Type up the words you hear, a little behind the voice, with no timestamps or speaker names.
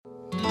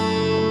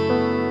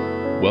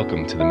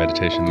Welcome to the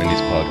Meditation Minis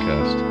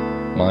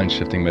podcast,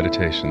 mind-shifting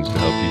meditations to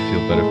help you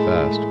feel better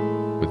fast,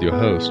 with your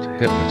host,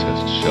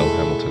 hypnotist Shell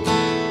Hamilton.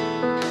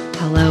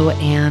 Hello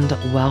and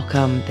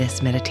welcome.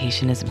 This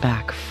meditation is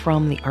back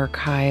from the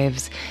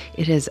archives.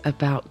 It is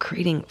about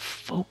creating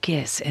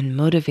focus and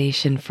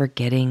motivation for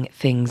getting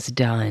things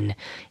done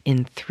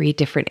in 3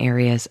 different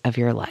areas of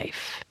your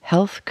life: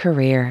 health,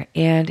 career,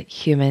 and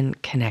human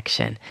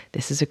connection.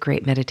 This is a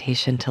great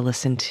meditation to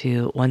listen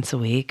to once a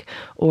week,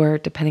 or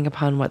depending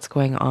upon what's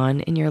going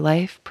on in your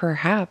life,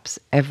 perhaps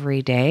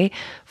every day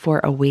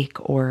for a week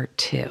or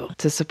 2,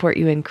 to support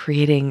you in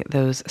creating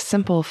those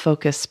simple,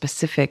 focused,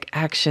 specific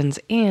actions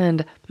and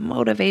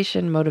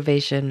motivation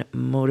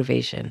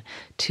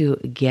to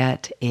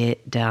get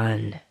it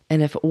done.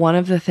 And if one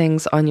of the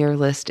things on your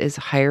list is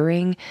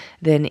hiring,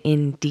 then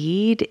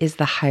Indeed is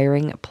the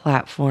hiring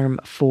platform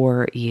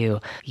for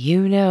you.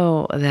 You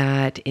know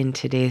that in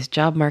today's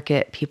job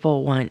market,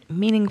 people want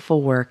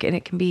meaningful work, and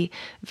it can be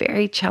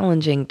very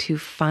challenging to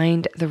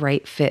find the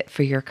right fit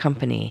for your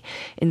company.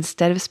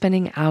 Instead of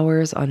spending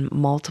hours on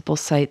multiple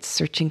sites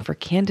searching for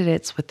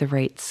candidates with the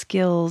right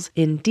skills,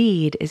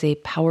 Indeed is a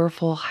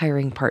powerful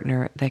hiring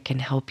partner that can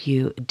help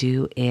you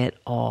do it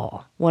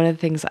all. One of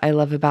the things I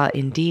love about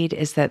Indeed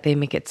is that they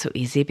make it so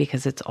easy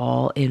because it's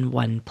all in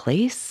one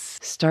place.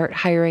 Start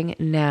hiring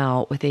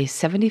now with a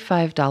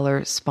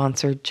 $75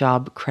 sponsored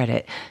job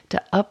credit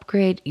to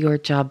upgrade your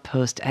job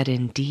post at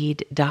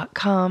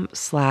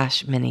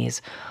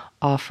Indeed.com/minis.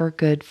 Offer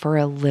good for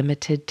a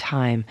limited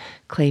time.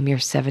 Claim your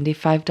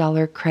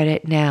 $75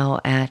 credit now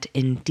at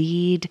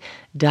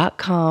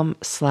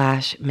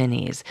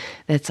Indeed.com/minis.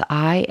 That's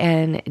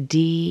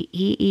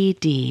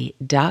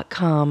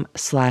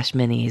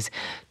INDEED.com/minis.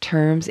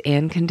 Terms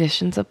and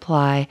conditions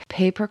apply.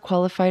 Pay per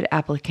qualified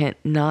applicant.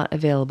 Not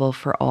available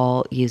for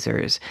all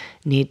users.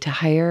 Need to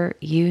hire?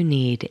 You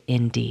need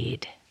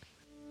Indeed.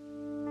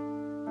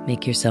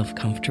 Make yourself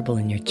comfortable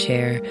in your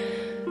chair.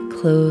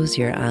 Close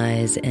your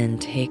eyes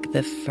and take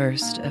the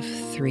first of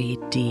 3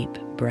 deep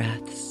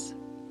breaths.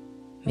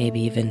 Maybe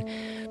even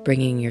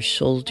bringing your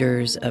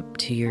shoulders up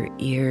to your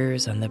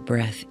ears on the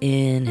breath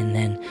in, and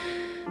then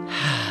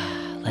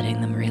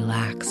letting them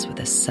relax with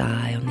a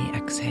sigh on the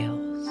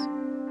exhales.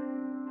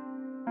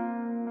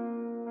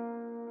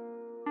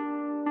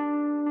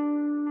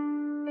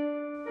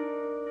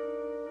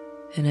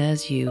 And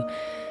as you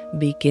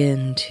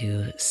begin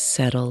to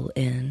settle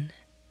in,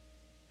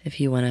 if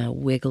you want to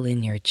wiggle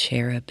in your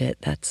chair a bit,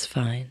 that's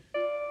fine.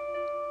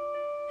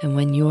 And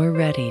when you're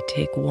ready,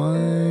 take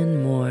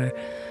one more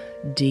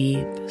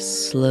deep,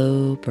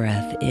 slow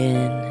breath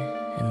in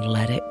and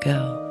let it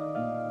go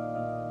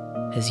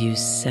as you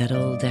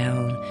settle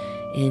down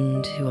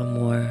into a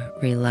more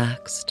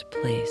relaxed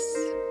place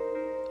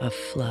of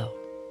flow.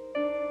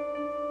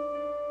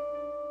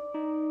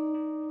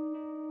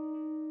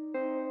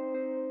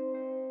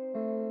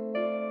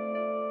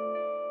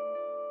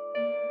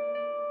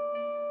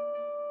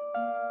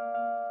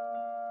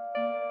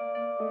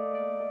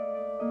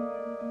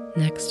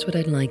 Next, what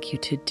I'd like you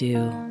to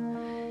do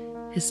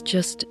is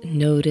just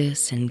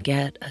notice and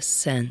get a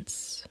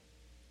sense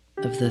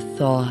of the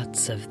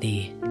thoughts, of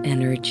the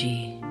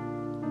energy,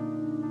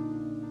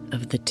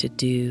 of the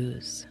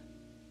to-dos,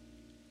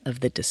 of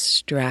the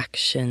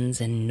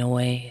distractions and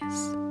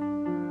noise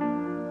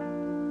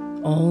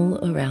all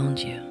around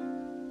you,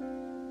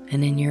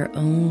 and in your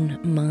own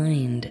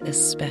mind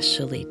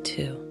especially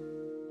too.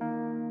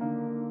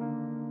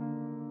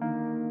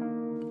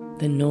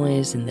 The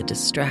noise and the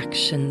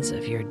distractions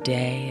of your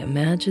day,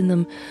 imagine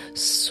them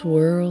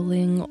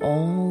swirling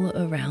all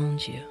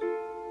around you.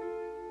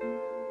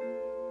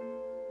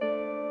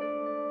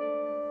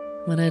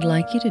 What I'd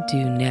like you to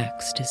do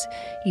next is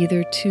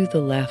either to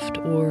the left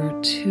or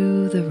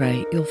to the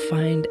right, you'll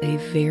find a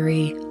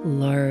very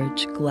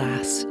large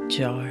glass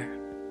jar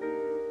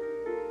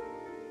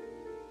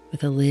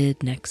with a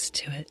lid next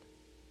to it.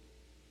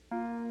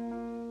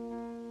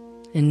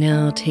 And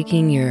now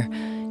taking your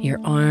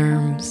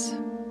arms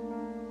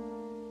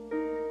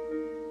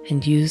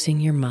and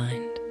using your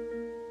mind,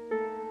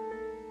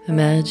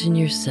 imagine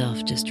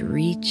yourself just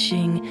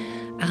reaching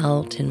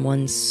out in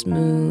one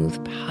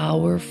smooth,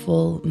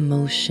 powerful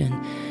motion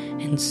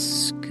and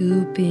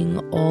scooping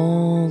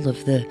all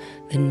of the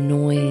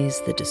noise,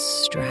 the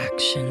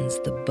distractions,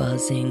 the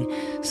buzzing,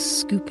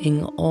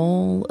 scooping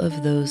all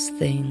of those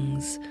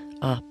things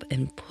up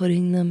and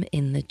putting them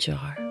in the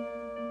jar.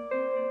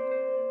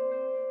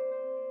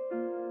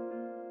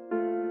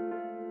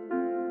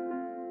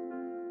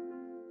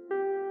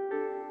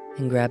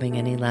 And grabbing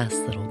any last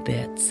little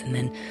bits and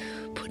then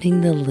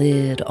putting the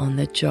lid on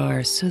the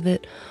jar so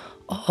that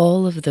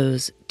all of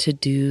those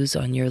to-dos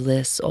on your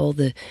list, all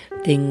the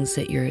things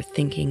that you're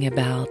thinking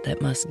about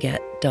that must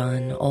get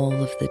done, all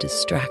of the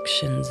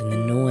distractions and the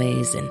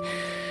noise and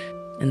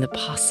the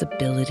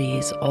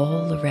possibilities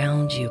all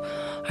around you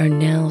are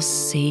now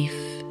safe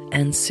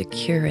and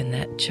secure in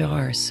that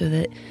jar so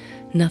that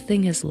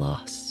nothing is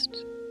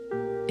lost.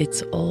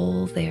 It's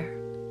all there.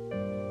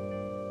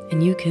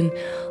 And you can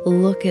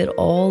look at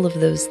all of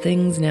those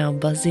things now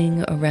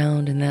buzzing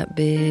around in that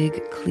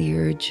big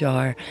clear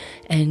jar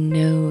and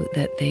know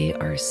that they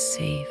are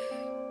safe.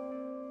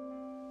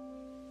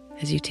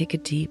 As you take a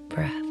deep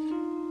breath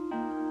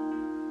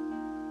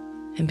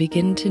and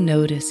begin to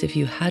notice, if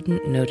you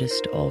hadn't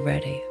noticed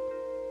already,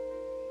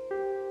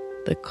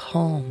 the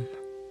calm,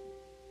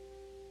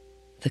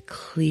 the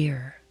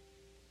clear,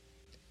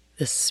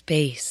 the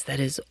space that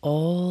is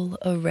all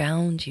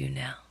around you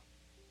now.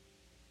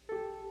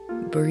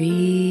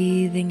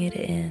 Breathing it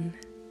in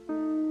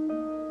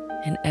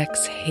and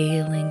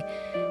exhaling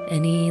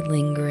any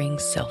lingering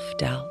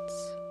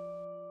self-doubts.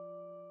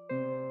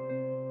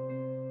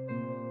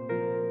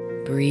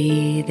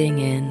 Breathing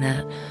in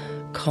that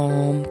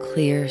calm,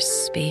 clear,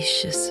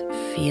 spacious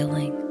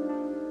feeling.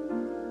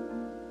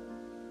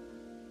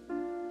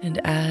 And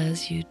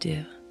as you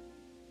do,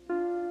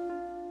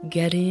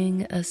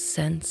 getting a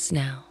sense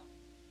now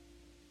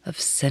of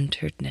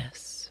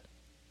centeredness,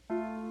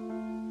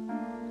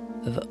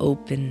 of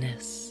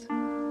openness,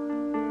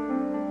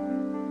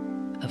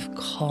 of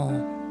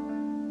calm.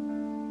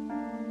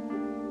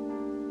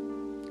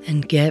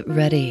 And get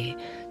ready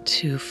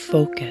to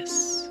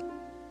focus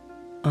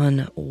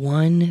on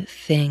one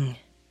thing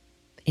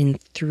in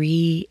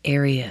 3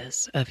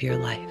 areas of your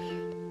life.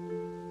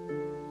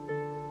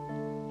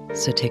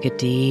 So take a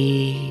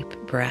deep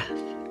breath.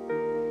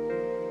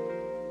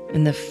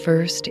 And the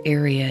first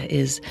area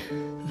is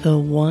the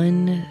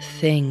one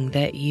thing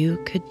that you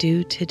could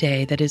do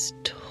today that is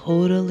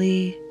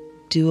totally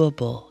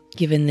doable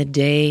given the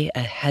day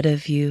ahead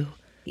of you,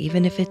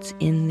 even if it's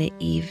in the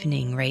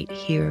evening right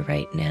here,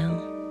 right now.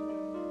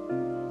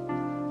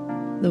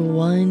 The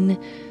one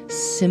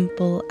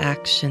simple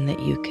action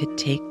that you could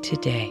take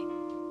today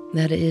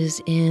that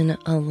is in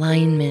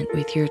alignment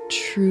with your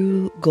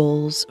true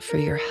goals for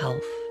your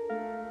health.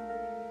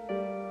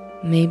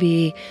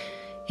 Maybe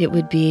it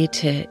would be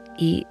to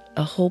eat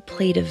a whole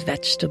plate of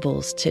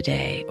vegetables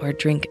today or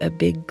drink a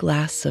big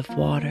glass of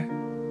water.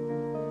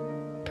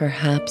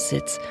 Perhaps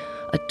it's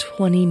a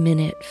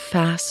 20-minute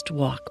fast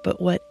walk,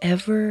 but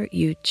whatever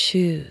you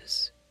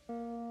choose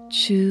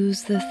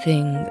the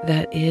thing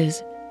that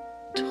is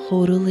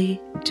totally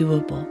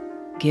doable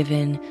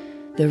given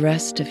the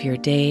rest of your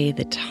day,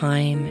 the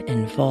time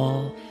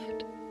involved.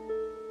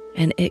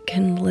 And it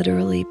can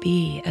literally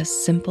be as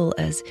simple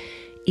as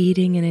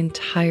eating an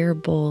entire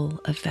bowl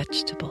of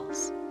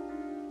vegetables.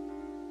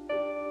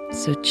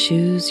 So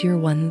choose your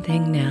one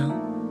thing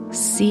now.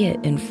 See it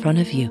in front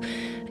of you.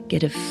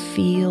 Get a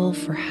feel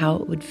for how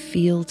it would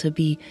feel to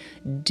be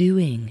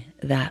doing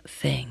that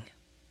thing.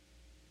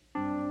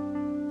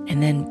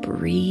 And then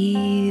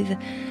breathe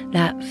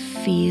that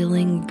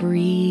feeling,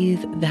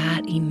 breathe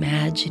that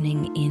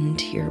imagining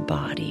into your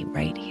body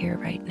right here,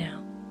 right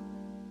now.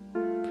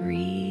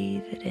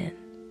 Breathe it in.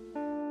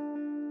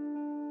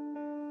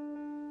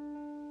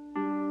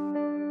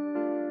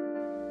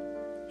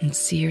 And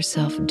see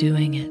yourself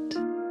doing it.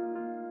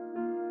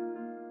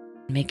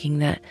 Making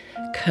that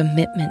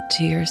commitment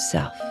to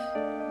yourself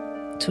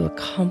to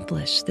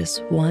accomplish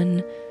this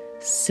one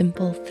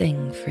simple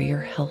thing for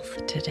your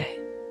health today.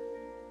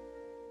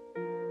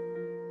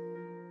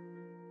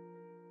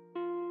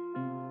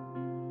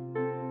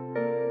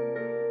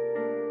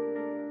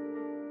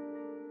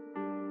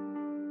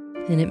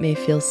 And it may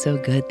feel so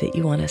good that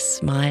you want to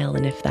smile,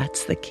 and if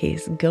that's the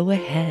case, go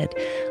ahead,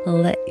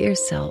 let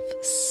yourself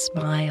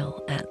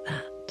smile at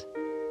that.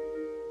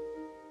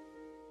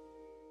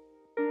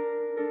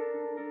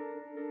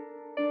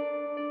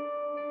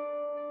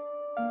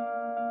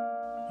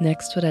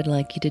 Next, what I'd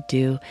like you to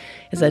do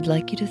is I'd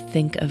like you to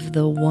think of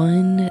the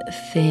one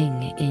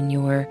thing in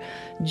your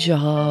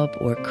job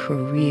or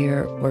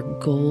career or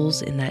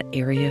goals in that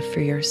area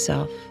for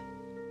yourself.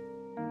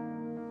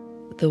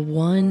 The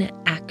one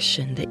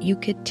action that you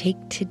could take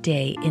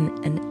today in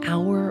an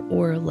hour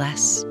or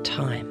less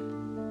time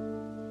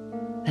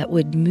that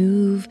would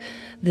move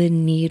the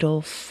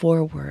needle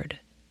forward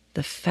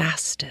the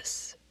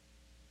fastest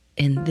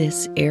in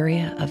this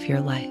area of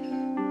your life.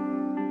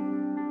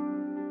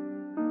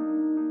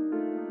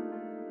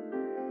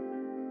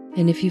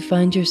 And if you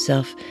find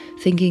yourself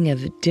thinking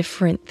of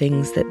different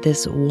things that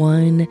this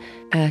one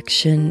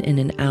action in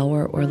an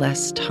hour or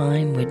less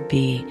time would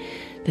be,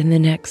 then the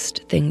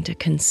next thing to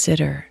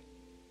consider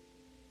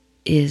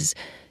is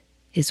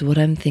what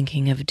I'm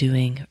thinking of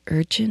doing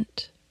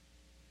urgent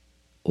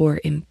or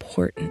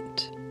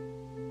important?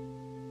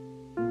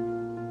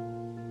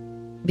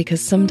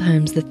 Because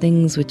sometimes the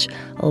things which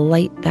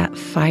light that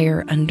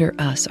fire under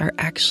us are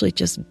actually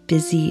just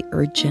busy,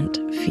 urgent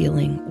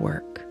feeling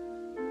work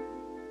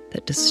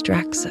that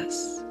distracts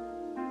us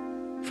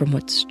from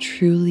what's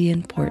truly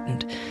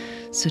important.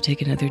 So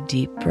take another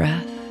deep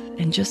breath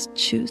and just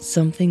choose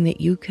something that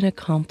you can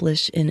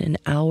accomplish in an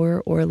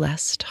hour or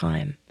less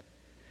time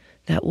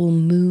that will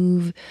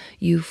move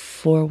you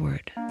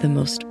forward the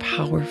most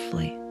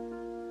powerfully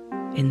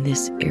in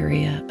this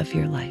area of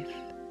your life.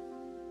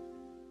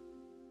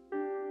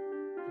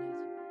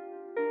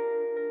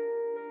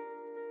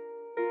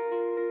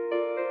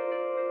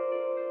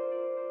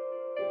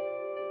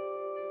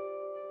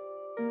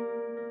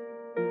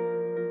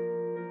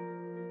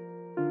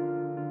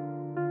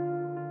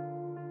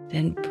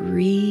 then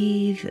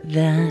breathe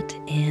that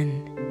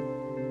in.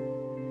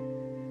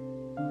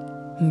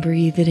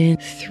 Breathe it in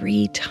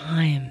 3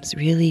 times,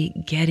 really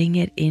getting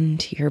it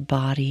into your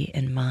body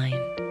and mind.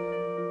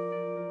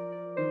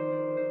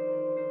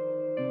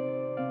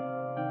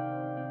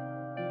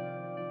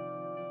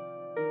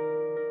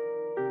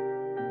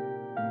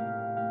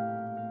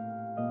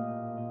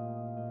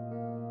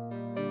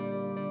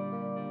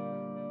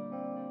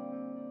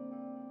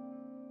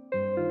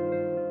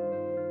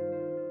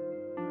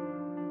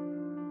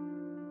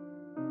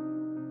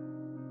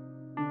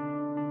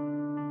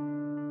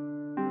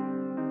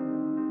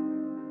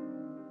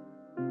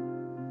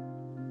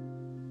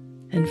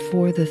 And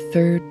for the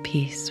third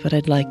piece, what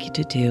I'd like you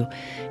to do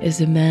is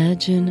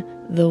imagine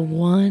the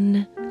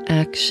one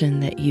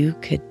action that you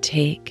could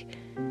take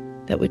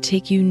that would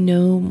take you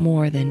no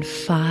more than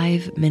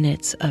 5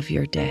 minutes of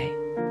your day,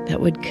 that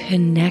would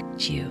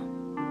connect you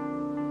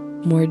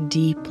more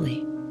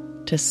deeply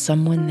to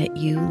someone that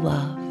you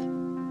love.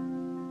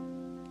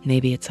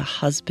 Maybe it's a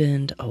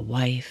husband, a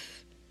wife,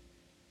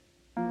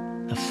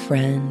 a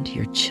friend,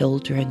 your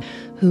children,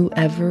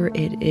 whoever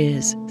it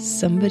is,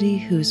 somebody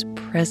who's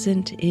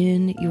present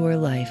in your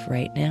life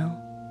right now.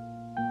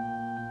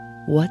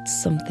 What's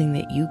something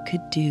that you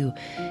could do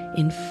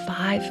in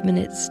 5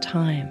 minutes'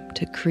 time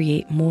to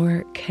create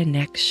more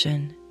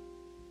connection,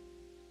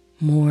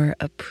 more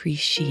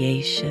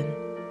appreciation,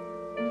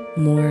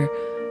 more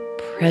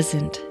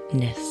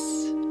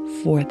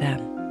presentness for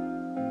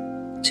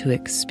them to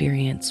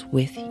experience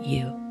with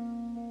you?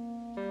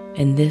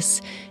 And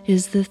this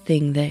is the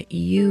thing that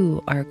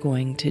you are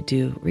going to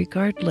do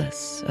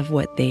regardless of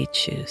what they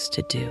choose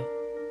to do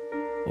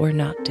or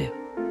not do.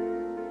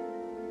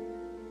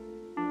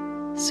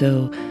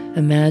 So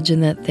imagine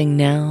that thing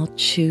now,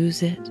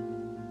 choose it,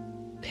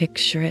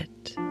 picture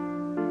it,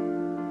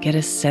 get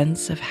a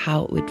sense of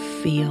how it would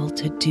feel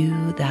to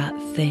do that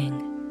thing,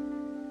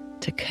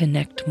 to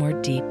connect more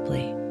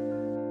deeply,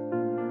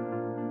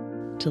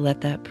 to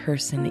let that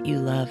person that you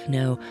love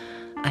know,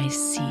 I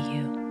see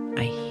you.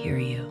 I hear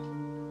you,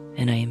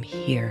 and I am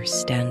here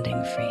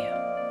standing for you.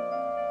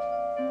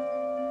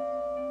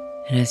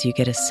 And as you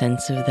get a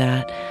sense of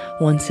that,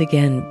 once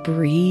again,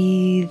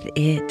 breathe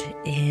it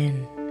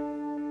in.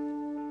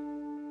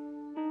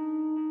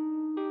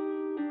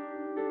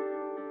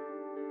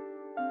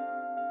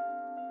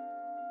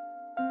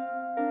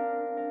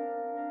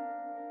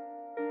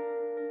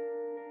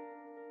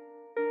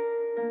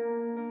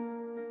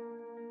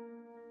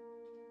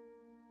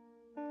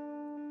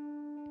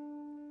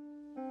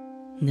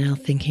 Now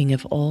thinking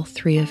of all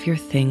 3 of your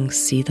things,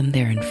 see them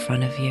there in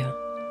front of you.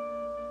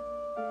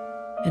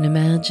 And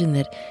imagine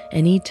that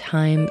any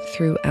time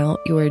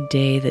throughout your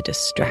day, the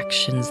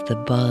distractions, the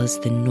buzz,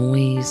 the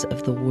noise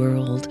of the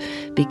world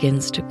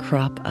begins to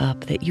crop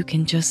up, that you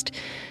can just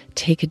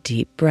take a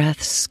deep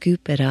breath,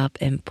 scoop it up,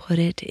 and put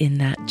it in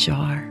that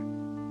jar.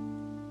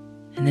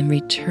 And then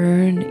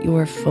return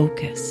your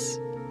focus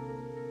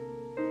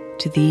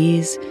to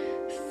these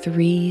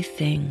 3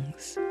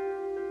 things.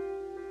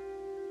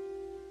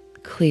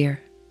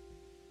 Clear,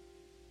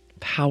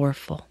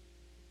 powerful,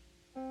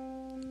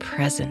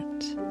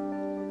 present,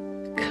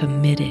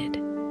 committed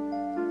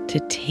to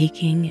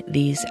taking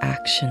these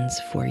actions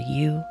for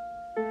you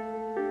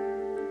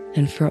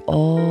and for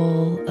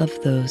all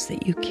of those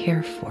that you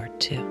care for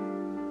too.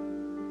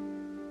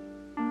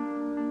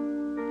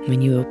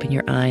 When you open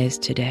your eyes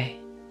today,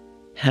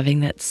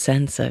 having that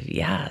sense of,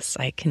 yes,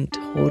 I can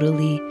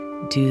totally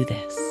do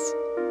this,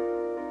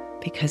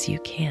 because you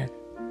can.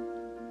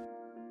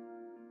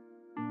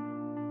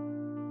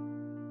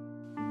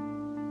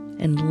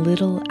 And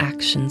little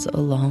actions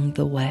along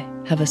the way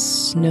have a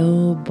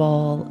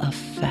snowball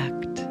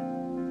effect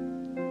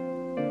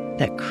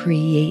that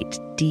create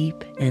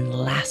deep and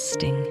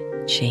lasting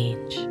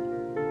change.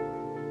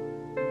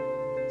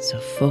 So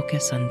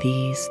focus on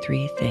these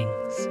 3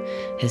 things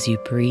as you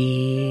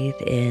breathe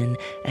in,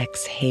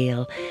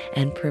 exhale,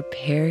 and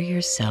prepare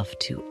yourself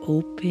to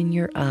open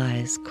your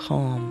eyes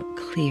calm,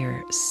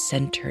 clear,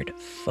 centered,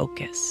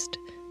 focused,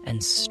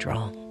 and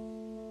strong.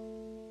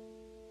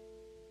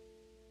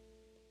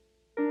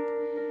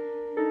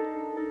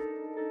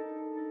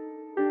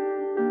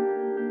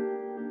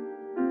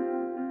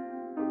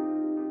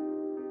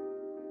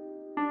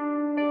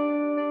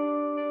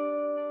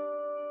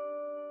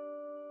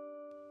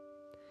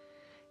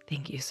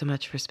 Thank you so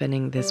much for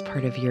spending this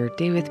part of your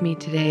day with me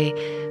today.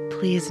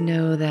 Please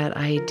know that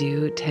I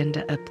do tend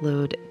to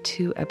upload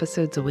 2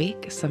 episodes a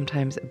week,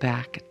 sometimes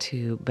back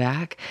to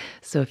back.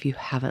 So if you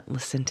haven't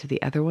listened to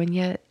the other one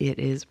yet, it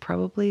is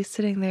probably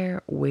sitting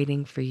there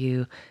waiting for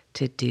you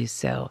to do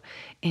so.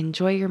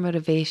 Enjoy your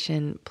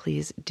motivation.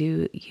 Please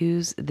do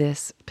use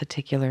this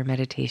particular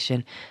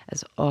meditation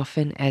as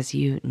often as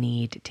you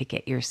need to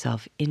get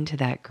yourself into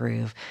that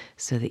groove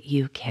so that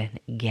you can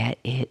get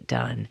it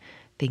done.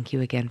 Thank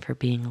you again for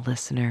being a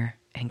listener,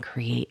 and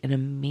create an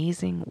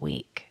amazing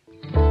week.